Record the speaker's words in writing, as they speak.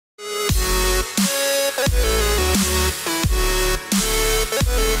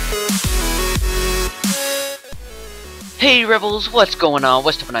Hey Rebels, what's going on?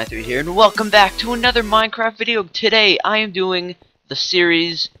 WynnCraft here, and welcome back to another Minecraft video. Today I am doing the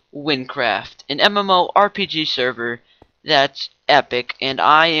series WynnCraft, an MMORPG server that's epic, and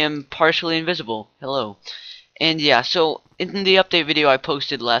I am partially invisible. Hello. And yeah, so in the update video I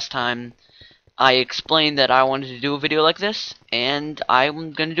posted last time, I explained that I wanted to do a video like this, and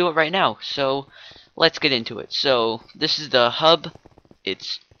I'm gonna do it right now. So let's get into it. So this is the hub.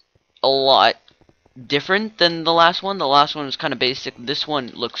 It's a lot different than the last one. The last one was kind of basic. This one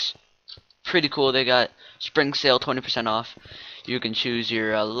looks pretty cool. They got spring sale 20% off. You can choose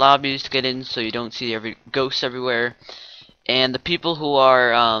your lobbies to get in so you don't see ghosts everywhere. And the people who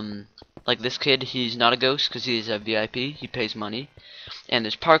are like this kid, he's not a ghost because he's a VIP. He pays money. And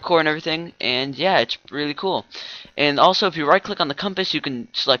there's parkour and everything. And yeah, it's really cool. And also, if you right click on the compass, you can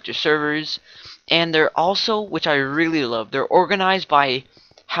select your servers. And they're also, which I really love, they're organized by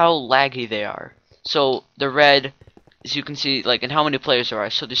how laggy they are. So the red, as you can see, like, and how many players there are.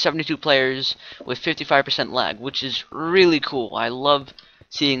 So there's 72 players with 55% lag, which is really cool. I love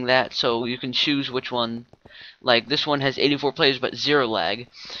seeing that. So you can choose which one. Like this one has 84 players but 0 lag.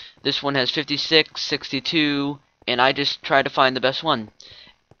 This one has 56, 62, and I just try to find the best one.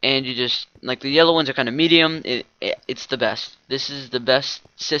 And you just, like, the yellow ones are kind of medium. It's the best. This is the best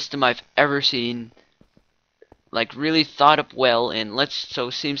system I've ever seen. Like, really thought up well, and so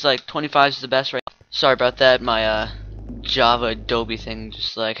it seems like 25 is the best right now. Sorry about that, my Java Adobe thing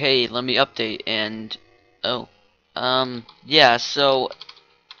just like, hey, let me update, and yeah, so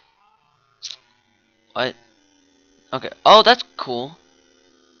what? Okay, oh, that's cool.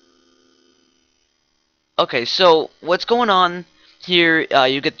 Okay, so what's going on here,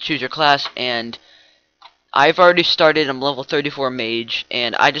 you get to choose your class, and I've already started. I'm level 34 mage,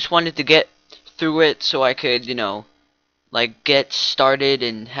 and I just wanted to get through it so I could, you know, like, get started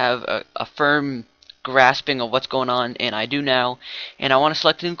and have a firm grasping of what's going on, and I do now. And I want to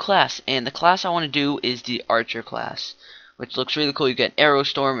select a new class, and the class I want to do is the Archer class, which looks really cool. You get Arrow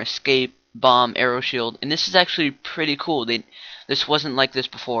Storm, Escape, Bomb, Arrow Shield, and this is actually pretty cool. This wasn't like this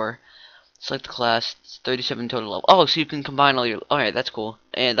before. Select the class. It's 37 total level. Oh, so you can combine all your. Alright, that's cool.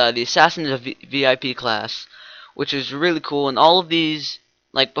 And the Assassin is a VIP class, which is really cool. And all of these,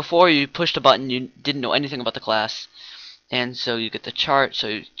 like, before you pushed a button, you didn't know anything about the class. And so you get the chart.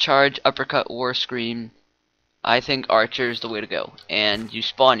 So charge, uppercut, war scream. I think Archer is the way to go. And you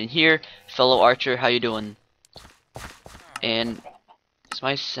spawn in here. Fellow Archer, how you doing? And is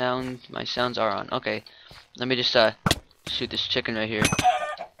my sounds are on. Okay. Let me just shoot this chicken right here.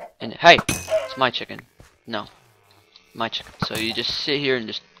 And hey, it's my chicken. No, my chicken. So you just sit here and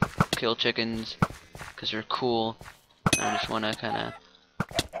just kill chickens because they're cool. And I just want to kind of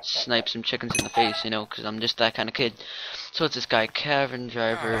snipe some chickens in the face, you know, because I'm just that kind of kid. So it's this guy, Cavern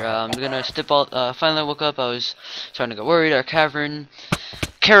Driver. I'm gonna finally woke up. I was starting to get worried. Our caravan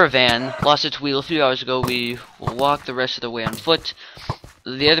lost its wheel a few hours ago. We will walk the rest of the way on foot.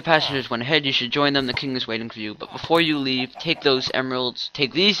 The other passengers went ahead. You should join them. The king is waiting for you. But before you leave, take these emeralds,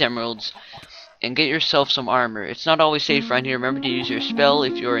 and get yourself some armor. It's not always safe around here. Remember to use your spell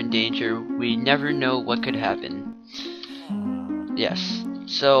if you're in danger. We never know what could happen. Yes.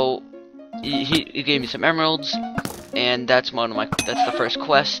 So he gave me some emeralds, and that's the first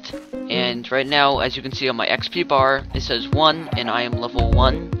quest. And right now, as you can see on my XP bar, it says 1, and I am level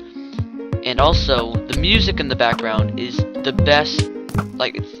 1. And also, the music in the background is the best.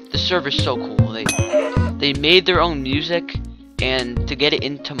 Like, the server's so cool. They made their own music, and to get it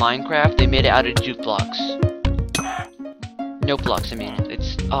into Minecraft, they made it out of jukebox. Note blocks, I mean.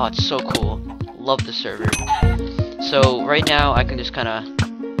 It's so cool. Love the server. So right now, I can just kind of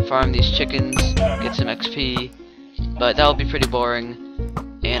farm these chickens, get some XP, but that'll be pretty boring.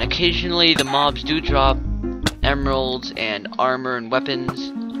 And occasionally, the mobs do drop emeralds and armor and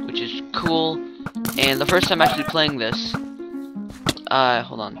weapons, which is cool. And the first time actually playing this,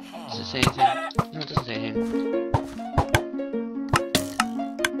 hold on. Does it say anything? No, it doesn't say anything.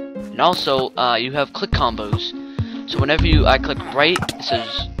 And also, you have click combos. So whenever I click right, it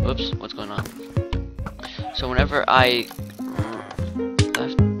says, whoops, what's going on? So whenever I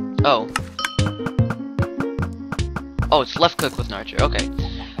it's left click with an archer. Okay.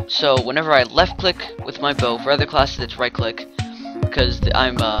 So whenever I left click with my bow, for other classes it's right click, because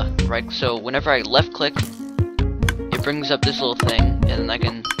I'm right. So whenever I left click, it brings up this little thing, and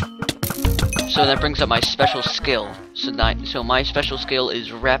then that brings up my special skill. So my special skill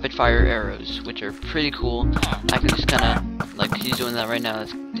is rapid fire arrows, which are pretty cool. I can just kind of, like, he's doing that right now.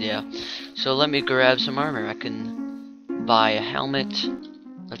 Yeah. So let me grab some armor. I can buy a helmet.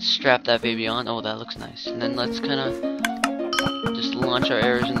 Let's strap that baby on. Oh, that looks nice. And then let's kind of just launch our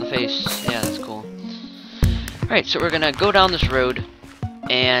arrows in the face. Yeah, that's cool. Alright, so we're gonna go down this road,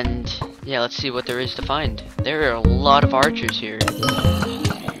 and yeah, let's see what there is to find. There are a lot of archers here.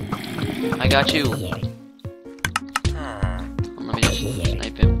 I got you. Let me just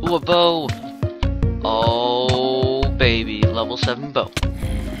snipe him. Ooh, a bow! Oh, baby. Level 7 bow.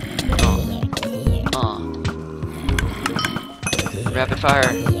 Rapid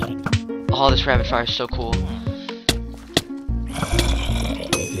fire. Oh, this rapid fire is so cool.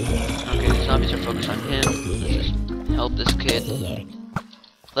 Okay, the zombies are focused on him. Let's just help this kid.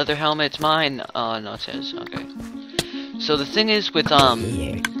 Leather helmet, it's mine. Oh, no, it's his. Okay. So the thing is with,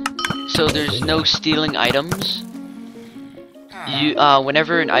 so there's no stealing items. You,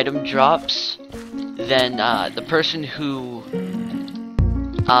 whenever an item drops, then, the person who,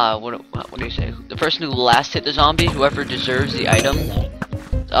 what do you say? The person who last hit the zombie, whoever deserves the item,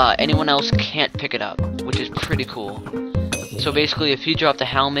 anyone else can't pick it up, which is pretty cool. So basically, if he dropped a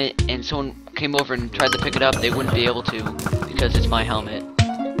helmet and someone came over and tried to pick it up, they wouldn't be able to, because it's my helmet,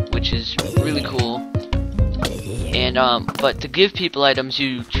 which is really cool. And, but to give people items,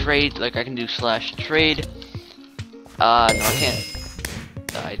 you trade, like I can do /trade. No, I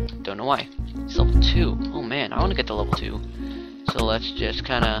can't. I don't know why. It's level 2. Oh man, I want to get to level 2. So let's just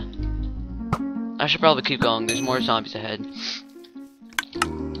kinda... I should probably keep going, there's more zombies ahead.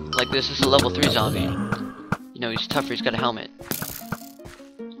 Like this is a level 3 zombie. You know, he's tougher, he's got a helmet.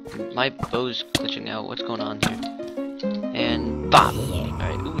 My bow's glitching out, what's going on here? And bop!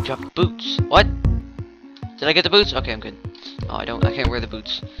 Alright, ooh, dropped boots. What? Did I get the boots? Okay, I'm good. Oh, I can't wear the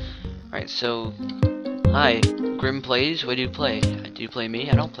boots. Alright, so... Hi, Grim plays, what do you play? Do you play me?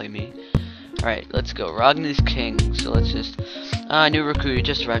 I don't play me. Alright, let's go. Rogni's king. So let's just... new recruit, you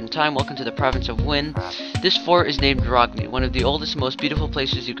just arrived in time. Welcome to the province of Wynn. This fort is named Rogni, one of the oldest and most beautiful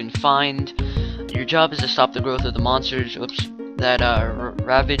places you can find. Your job is to stop the growth of the monsters, that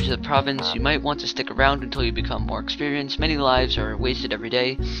ravage the province. You might want to stick around until you become more experienced. Many lives are wasted every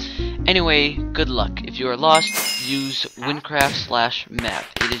day. Anyway, good luck. If you are lost, use WynnCraft /map.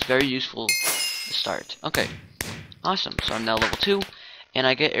 It is very useful to start. Okay, awesome. So I'm now level 2. And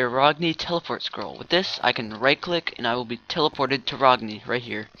I get a Rogni teleport scroll. With this, I can right-click, and I will be teleported to Rogni, right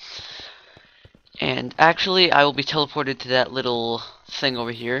here. And actually, I will be teleported to that little thing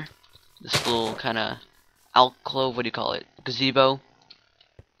over here. This little kind of alcove, what do you call it? Gazebo?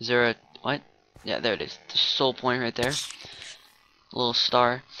 Is there a... what? Yeah, there it is. The soul point right there. A little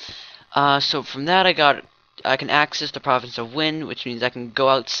star. So from that, I can access the province of Wynn, which means I can go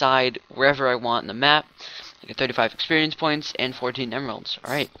outside wherever I want in the map. I get 35 experience points and 14 emeralds.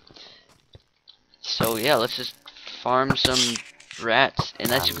 Alright. So yeah, let's just farm some rats.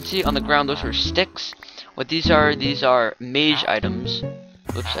 And as you can see on the ground, those are sticks. What these are mage items.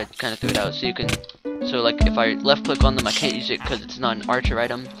 Oops, I kind of threw it out. So you can, so like if I left click on them, I can't use it because it's not an archer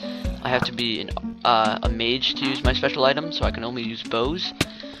item. I have to be a mage to use my special item, so I can only use bows.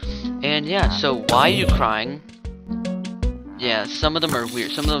 And yeah, so why are you crying? Yeah, some of them are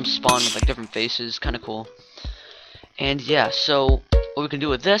weird. Some of them spawn with like different faces, kind of cool. And yeah, so what we can do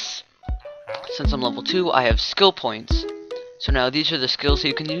with this, since I'm level 2, I have skill points. So now these are the skills that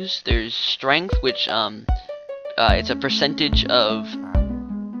you can use. There's strength, which it's a percentage of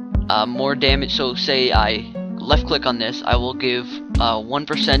more damage. So say I left click on this, I will give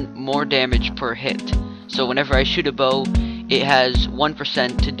 1% more damage per hit. So whenever I shoot a bow, it has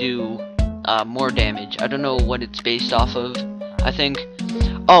 1% to do more damage. I don't know what it's based off of. I think,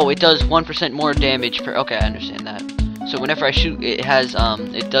 oh, it does 1% more damage per, okay, I understand that. So whenever I shoot, it has,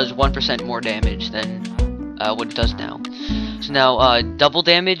 it does 1% more damage than what it does now. So now, double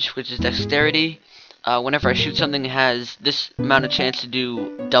damage, which is dexterity. Whenever I shoot something, it has this amount of chance to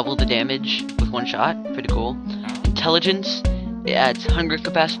do double the damage with one shot. Pretty cool. Intelligence, it adds hunger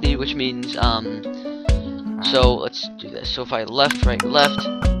capacity, which means, so let's do this. So if I left, right, left,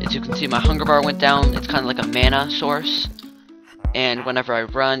 as you can see, my hunger bar went down. It's kind of like a mana source. And whenever I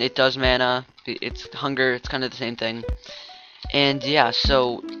run, it does mana. It's hunger, it's kind of the same thing. And yeah,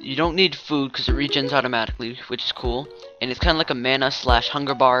 so you don't need food because it regens automatically, which is cool. And it's kind of like a mana /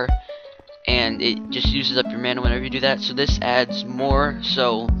 hunger bar. And it just uses up your mana whenever you do that. So this adds more.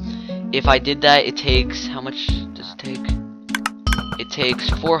 So if I did that, it takes, how much does it take? It takes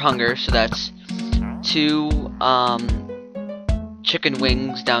 4 hunger, so that's 2 chicken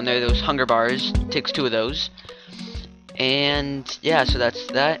wings down there, those hunger bars. It takes 2 of those. And yeah, so that's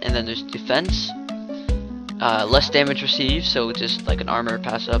that. And then there's defense, less damage received, so just like an armor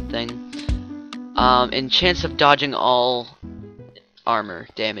pass up thing. And chance of dodging all armor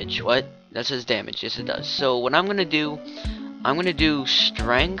damage. What? That says damage. Yes, it does. So what I'm gonna do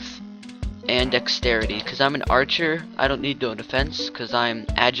strength and dexterity, because I'm an archer. I don't need no defense because I'm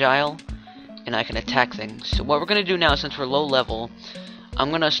agile. and I can attack things. So what we're gonna do now, since we're low level, I'm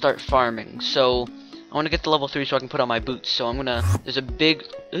gonna start farming. So I want to get to level 3 so I can put on my boots. So I'm gonna. There's a big.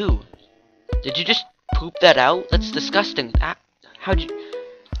 Ooh, did you just poop that out? That's disgusting. Ah, how'd you?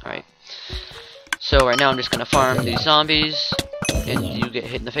 All right. So right now I'm just gonna farm these zombies, and you get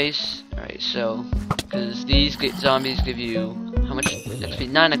hit in the face. All right. So because these zombies give you how much XP?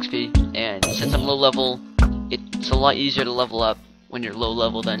 9 XP, and since I'm low level, it's a lot easier to level up when you're low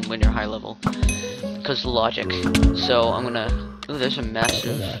level than when you're high level, because of the logic. So I'm gonna. Ooh, there's a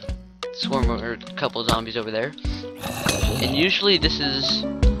massive swarm or a couple of zombies over there, and usually this is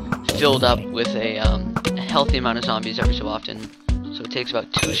filled up with a healthy amount of zombies every so often. So it takes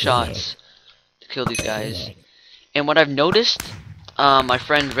about 2 shots to kill these guys. And what I've noticed, my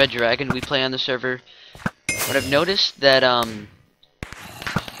friend Red Dragon, we play on the server. What I've noticed that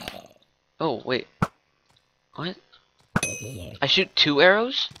oh wait, what? I shoot 2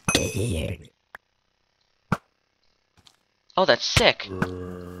 arrows? Oh, that's sick.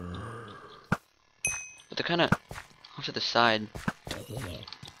 But they're kind of off to the side.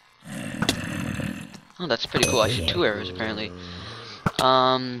 Oh, that's pretty cool. I shoot 2 arrows apparently.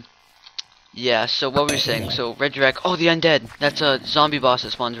 Yeah. So what were we saying? So Red Dragon. Oh, the undead. That's a zombie boss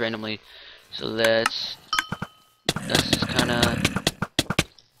that spawns randomly. So let's just kind of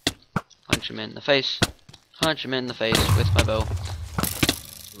punch him in the face. Punch him in the face with my bow.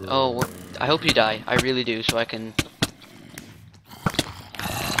 Oh, I hope you die. I really do, so I can.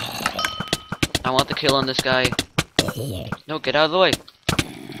 I want the kill on this guy. No, get out of the way.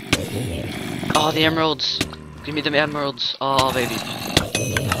 Oh, the emeralds. Give me the emeralds. Oh, baby.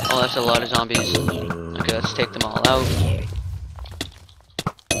 Oh, that's a lot of zombies. Okay, let's take them all out.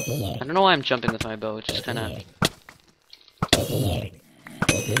 I don't know why I'm jumping with my bow. It's just kind of.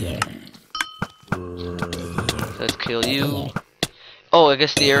 So let's kill you. Oh, I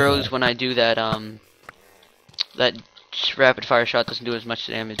guess the arrows, when I do that, that rapid fire shot doesn't do as much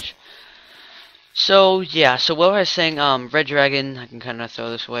damage. So, yeah, so what I was saying, Red Dragon, I can kind of throw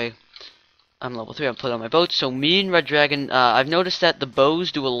this away. I'm level 3, I'll put on my boat. So me and Red Dragon, I've noticed that the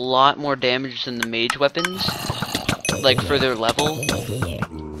bows do a lot more damage than the mage weapons, like for their level.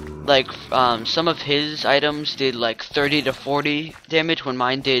 Like, some of his items did like 30 to 40 damage, when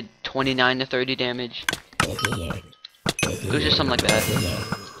mine did 29 to 30 damage. It was just something like that.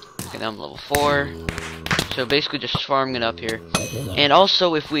 Okay, now I'm level 4. So basically just farming it up here. And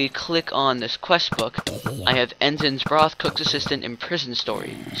also, if we click on this quest book, I have Ensign's Broth, Cook's Assistant, and Prison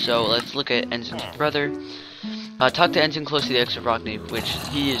Story. So let's look at Ensign's brother. Talk to Ensign close to the exit of Rockney, which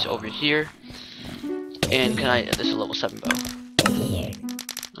he is over here. And can I... This is a level 7 bow.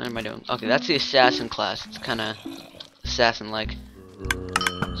 What am I doing? Okay, that's the assassin class. It's kind of assassin-like.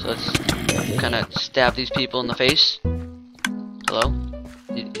 So let's kind of stab these people in the face. Hello?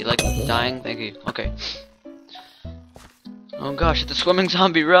 You like dying? Thank you. Okay. Oh gosh, it's a swimming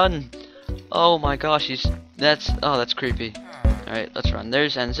zombie, run! Oh my gosh, that's creepy. Alright, let's run.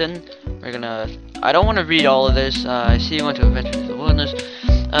 There's Ensign. We're gonna... I don't want to read all of this. I see you want to adventure to the wilderness.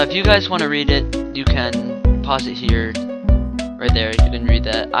 If you guys want to read it, you can pause it here. Right there, you can read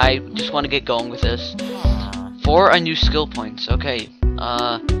that. I just want to get going with this. 4 new skill points. Okay.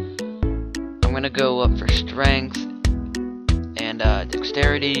 I'm gonna go up for strength and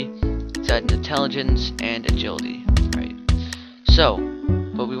dexterity, intelligence, and agility. Right. So,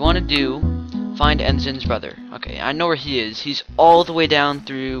 what we want to do, find Ensign's brother. Okay, I know where he is. He's all the way down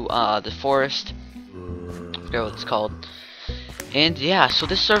through the forest. I forget what it's called. And yeah, so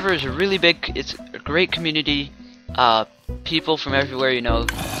this server is really big. It's a great community. People from everywhere, you know,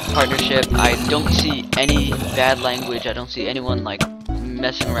 partnership. I don't see any bad language. I don't see anyone like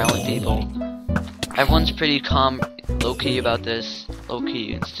messing around with people. Everyone's pretty calm, low-key about this.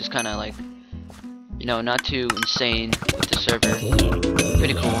 Low-key, it's just kind of like, you know, not too insane with the server.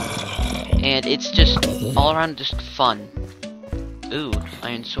 Pretty cool. And it's just all around just fun. Ooh,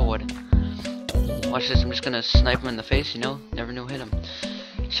 iron sword. Watch this, I'm just gonna snipe him in the face, you know? Never know hit him.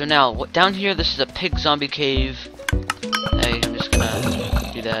 So now, down here, this is a pig zombie cave. Hey, I'm just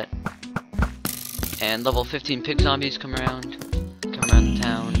gonna do that. And level 15 pig zombies come around the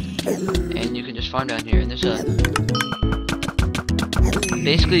town. And you can just farm down here. And there's a...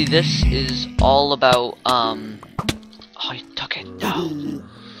 Basically, this is all about, Oh, you took it. No.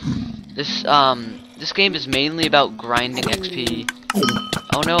 This game is mainly about grinding XP.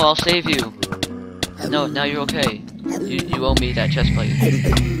 Oh no, I'll save you. No, now you're okay. You owe me that chest plate.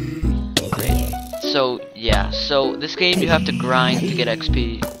 Great. So, yeah. So, this game you have to grind to get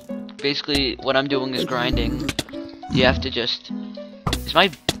XP. Basically, what I'm doing is grinding. You have to just... Is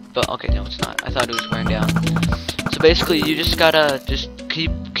my... But okay, no, it's not. I thought it was wearing down. So basically, you just gotta just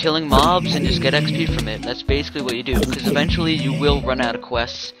keep killing mobs and just get XP from it. That's basically what you do, because eventually you will run out of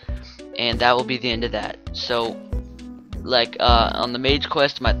quests, and that will be the end of that. So, like, on the mage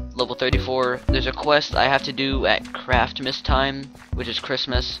quest, I'm at level 34, there's a quest I have to do at Craftmas time, which is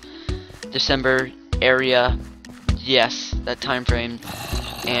Christmas, December area, yes, that time frame,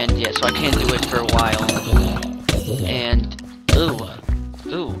 and yeah, so I can't do it for a while, and,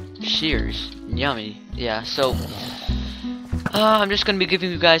 ooh, shears, yummy, yeah, so, I'm just gonna be giving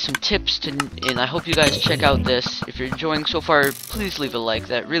you guys some tips and I hope you guys check out this. If you're enjoying so far, please leave a like,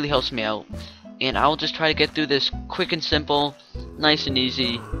 that really helps me out. And I'll just try to get through this quick and simple, nice and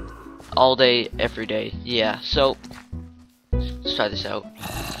easy, all day, every day. Yeah, so, let's try this out.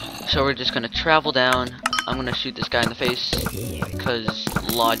 So we're just gonna travel down. I'm gonna shoot this guy in the face, because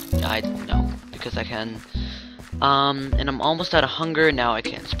because I can. And I'm almost out of hunger, now I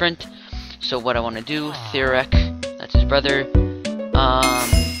can't sprint. So what I wanna do, Theorek, that's his brother.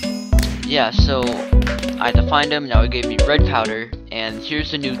 Yeah, so I had to find him. Now he gave me red powder, and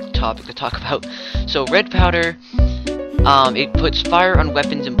here's a new topic to talk about. So red powder, it puts fire on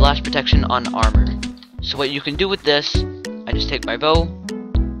weapons and blast protection on armor. So what you can do with this, I just take my bow,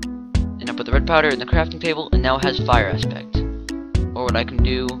 and I put the red powder in the crafting table, and now it has fire aspect. Or what I can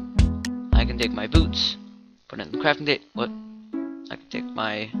do, I can take my boots, put it in the crafting table. I can take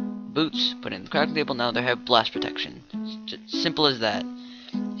my boots, put it in the crafting table. Now they have blast protection. It's just simple as that.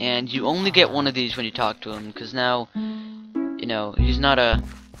 And you only get one of these when you talk to him, because now, you know, he's not a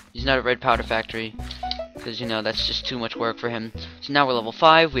red powder factory, because, you know, that's just too much work for him. So now we're level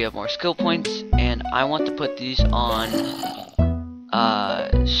 5, we have more skill points, and I want to put these on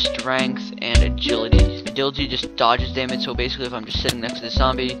strength and agility. Agility just dodges damage, so basically if I'm just sitting next to the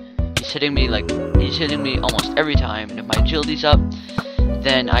zombie, he's hitting me almost every time, and if my agility's up,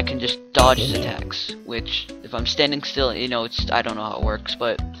 then I can just dodge his attacks, which, if I'm standing still, you know, I don't know how it works,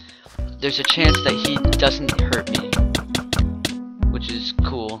 but there's a chance that he doesn't hurt me, which is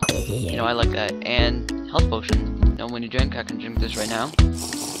cool. You know, I like that. And health potion. You know, when you drink, I can drink this right now.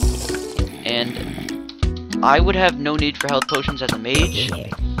 And I would have no need for health potions as a mage,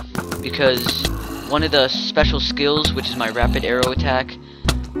 because one of the special skills, which is my rapid arrow attack,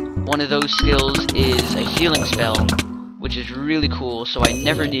 one of those skills is a healing spell, which is really cool, so I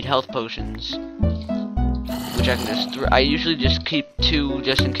never need health potions, which I can just I usually just keep 2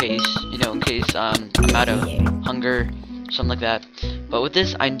 just in case, you know, in case I'm out of hunger, something like that. But with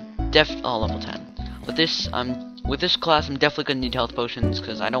this, I'm level 10. With this class, I'm definitely gonna need health potions,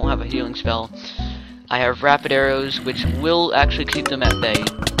 because I don't have a healing spell. I have rapid arrows, which will actually keep them at bay.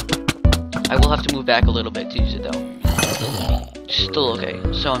 I will have to move back a little bit to use it though. Still okay.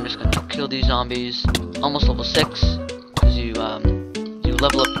 So I'm just gonna kill these zombies. Almost level 6. You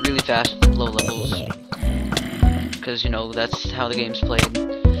level up really fast at low levels, because, you know, that's how the game's played.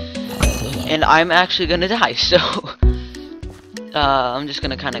 And I'm actually gonna die, so I'm just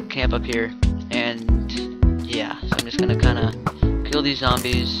gonna kind of camp up here, and yeah, so I'm just gonna kind of kill these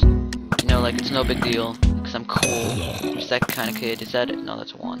zombies, you know, like it's no big deal, because I'm cool. I'm just that kind of kid. Is that it? No,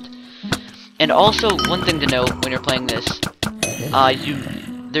 that's a wand. And also, one thing to note when you're playing this,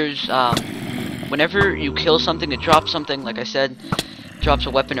 whenever you kill something, it drops something, like I said, drops a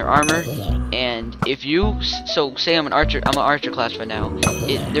weapon or armor, and if you, so say I'm an archer class right now,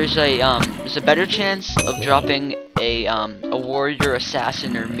 there's a better chance of dropping a warrior,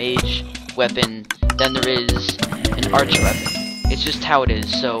 assassin, or mage weapon than there is an archer weapon. It's just how it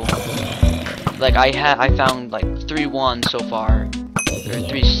is. So, like, I found like 3 wands so far, or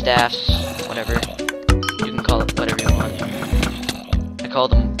 3 staffs, whatever, you can call it whatever you want. I call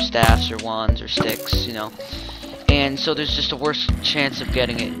them staffs or wands or sticks, you know. And so there's just a worse chance of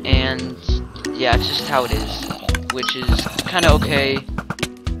getting it. And yeah, it's just how it is, which is kind of okay.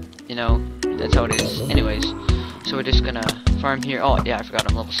 You know, that's how it is. Anyways, so we're just gonna farm here. Oh yeah, I forgot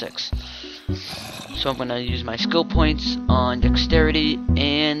I'm level 6. So I'm gonna use my skill points on dexterity,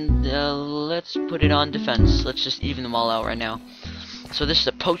 and let's put it on defense. Let's just even them all out right now. So this is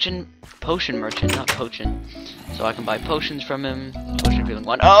a potion merchant, not potion. So I can buy potions from him. Potion feeling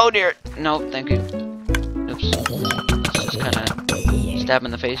 1. Oh dear! No, thank you. Oops. Let's just kind of stab him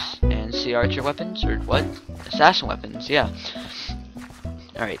in the face and see archer weapons, or what? Assassin weapons, yeah.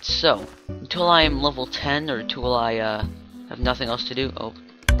 Alright, so until I am level 10, or until I have nothing else to do. Oh,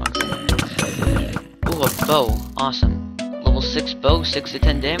 wrong thing. Ooh, a bow. Awesome. Level 6 bow, 6 to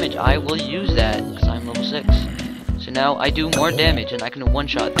 10 damage. I will use that, because I'm level 6. So now I do more damage, and I can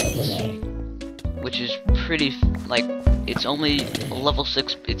one-shot things, which is pretty, like, it's only level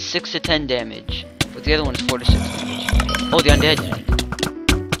 6, it's 6 to 10 damage, but the other one's 4 to 6 damage. Oh, the undead.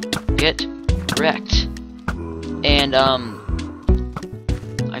 Get wrecked. And,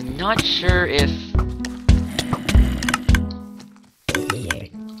 I not sure if...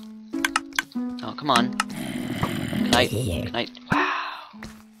 Oh, come on. Good night. Good night. Wow.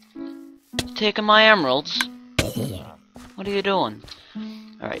 Taking my emeralds. What are you doing?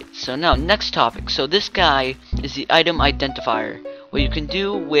 Alright, so now, next topic. So this guy is the item identifier. What you can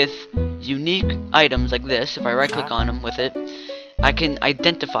do with unique items like this, if I right click on them with it, I can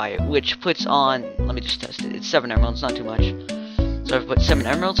identify it, which puts on, let me just test it, it's 7 emeralds, not too much. So I've put 7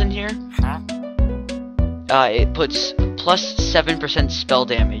 emeralds in here. It puts plus 7% spell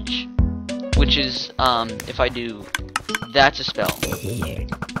damage, which is, if I do, that's a spell.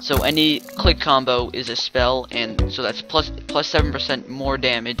 So any click combo is a spell, and so that's plus 7% more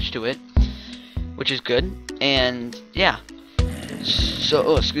damage to it, which is good. And yeah. So,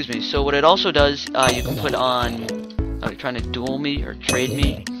 oh, excuse me. So what it also does, you can put on. Are you trying to duel me or trade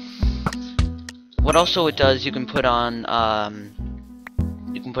me? What also it does, you can put on. A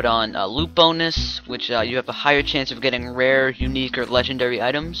loot bonus, which you have a higher chance of getting rare, unique, or legendary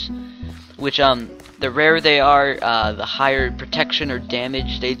items. Which the rarer they are, the higher protection or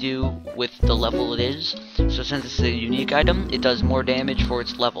damage they do with the level it is. So since it's a unique item, it does more damage for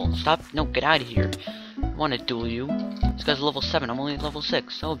its level. Stop! No, get out of here. I want to duel you. This guy's level 7. I'm only at level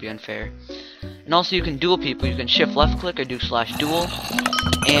 6. That would be unfair. And also, you can duel people. You can shift left click or do /duel.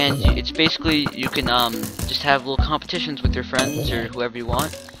 And it's basically you can just have little competitions with your friends or whoever you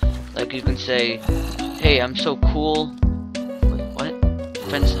want. Like you can say, "Hey, I'm so cool." Wait, what?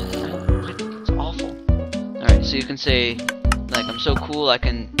 Friends. Alright, so you can say, like, I'm so cool, I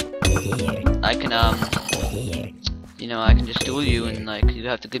can, you know, I can just duel you, and, like, you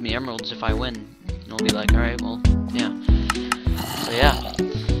have to give me emeralds if I win. And I'll be like, alright, well, yeah. So, yeah.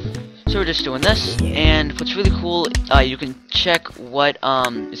 So we're just doing this, and what's really cool, you can check what,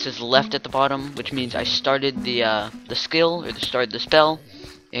 it says left at the bottom, which means I started the skill, or started the spell.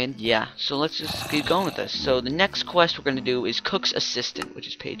 And yeah, so let's just keep going with this. So the next quest we're going to do is Cook's Assistant, which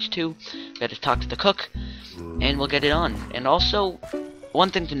is page 2. We got to talk to the cook, and we'll get it on. And also, one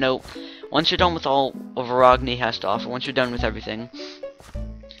thing to note, once you're done with all Varagni has to offer, once you're done with everything,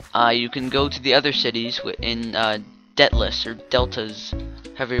 you can go to the other cities in Debtless, or Deltas,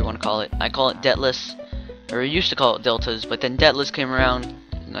 however you want to call it. I call it Debtless, or I used to call it Deltas, but then Debtless came around,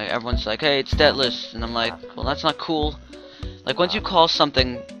 and everyone's like, hey, it's Debtless, and I'm like, well, that's not cool. Like, once you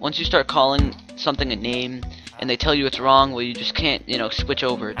start calling something a name, and they tell you it's wrong, well, you just can't, you know, switch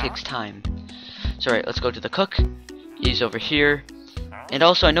over. It takes time. So, alright, let's go to the cook. He's over here. And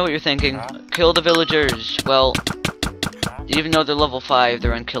also, I know what you're thinking. Kill the villagers. Well, even though they're level 5,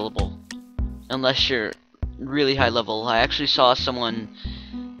 they're unkillable. Unless you're really high level. I actually saw someone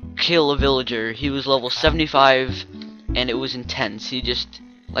kill a villager. He was level 75, and it was intense. He just,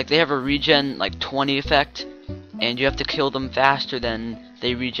 like, they have a regen, like, 20 effect. And you have to kill them faster than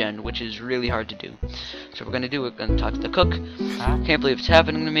they regen, which is really hard to do. So we're gonna talk to the cook. Can't believe it's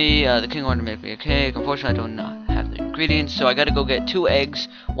happening to me. The king wanted to make me a cake. Unfortunately, I don't have the ingredients, so I gotta go get 2 eggs,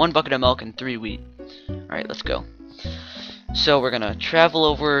 1 bucket of milk, and 3 wheat. Alright, let's go. So we're gonna travel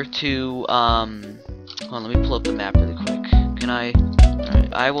over to, hold on, let me pull up the map really quick. Can I?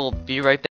 Alright, I will be right back.